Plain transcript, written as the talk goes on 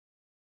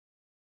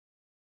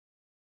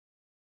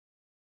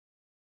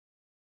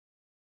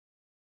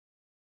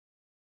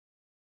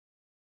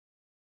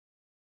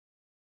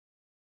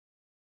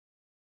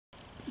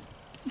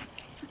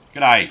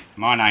G'day,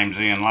 my name's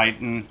Ian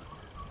Leighton.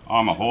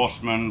 I'm a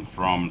horseman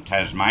from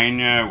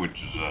Tasmania,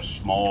 which is a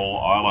small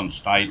island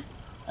state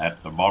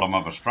at the bottom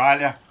of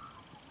Australia.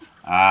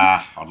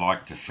 I'd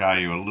like to show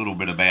you a little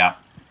bit about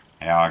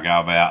how I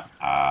go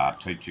about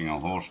teaching a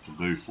horse to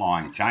do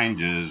flying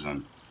changes,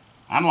 and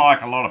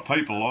unlike a lot of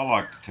people, I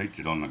like to teach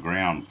it on the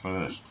ground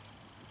first.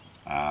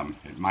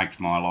 It makes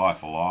my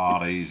life a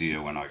lot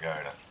easier when I go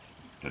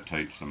to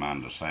teach them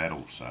under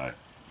saddle. So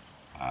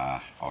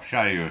I'll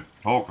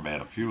talk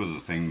about a few of the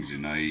things you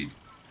need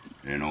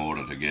in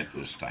order to get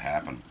this to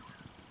happen.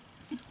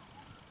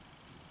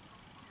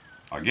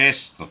 I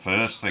guess the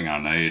first thing I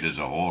need is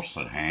a horse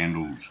that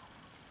handles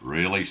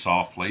really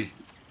softly,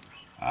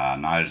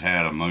 knows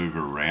how to move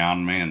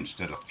around me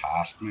instead of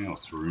past me or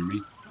through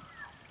me.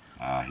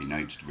 He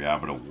needs to be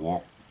able to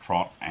walk,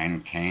 trot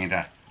and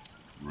canter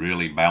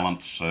really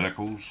balanced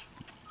circles.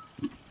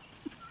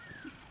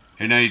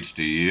 He needs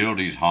to yield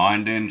his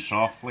hind end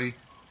softly.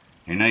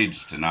 He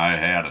needs to know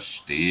how to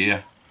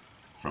steer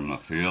from the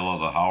feel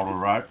of the halter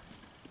rope.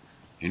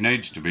 He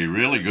needs to be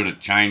really good at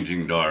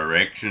changing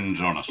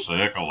directions on a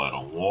circle, at a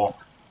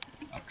walk,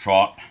 a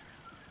trot,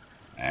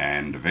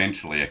 and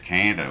eventually a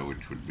canter,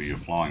 which would be your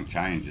flying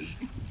changes.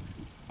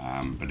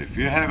 But if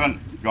you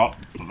haven't got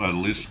the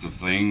list of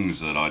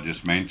things that I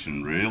just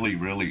mentioned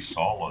really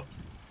solid,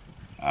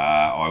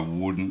 I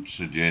wouldn't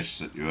suggest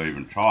that you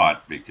even try it,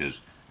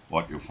 because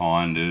what you'll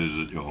find is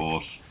that your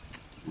horse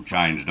will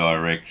change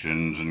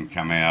directions and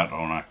come out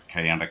on a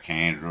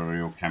canter, or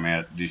he'll come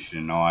out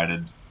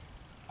disunited.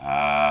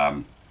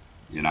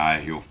 You know,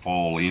 he'll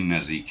fall in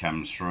as he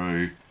comes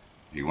through.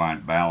 He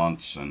won't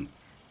balance, and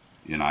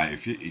you know,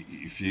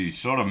 if you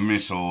sort of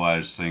miss all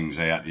those things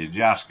out, you're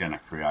just going to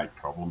create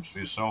problems for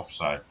yourself.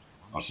 So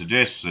I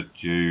suggest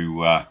that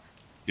you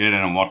get in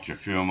and watch a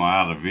few of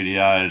my other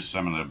videos,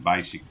 some of the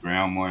basic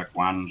groundwork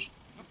ones.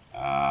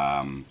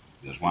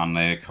 There's one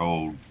there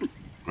called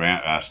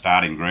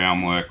starting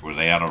groundwork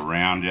without a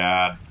round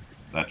yard.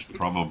 That's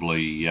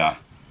probably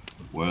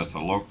worth a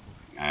look,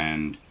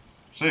 and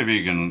see if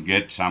you can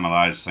get some of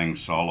those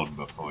things solid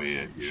before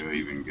you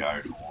even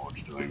go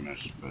towards doing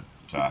this.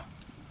 But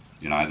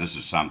you know, this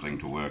is something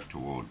to work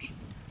towards.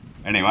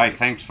 Anyway,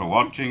 thanks for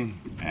watching,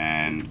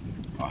 and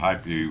I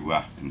hope you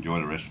enjoy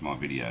the rest of my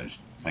videos.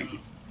 Thank you.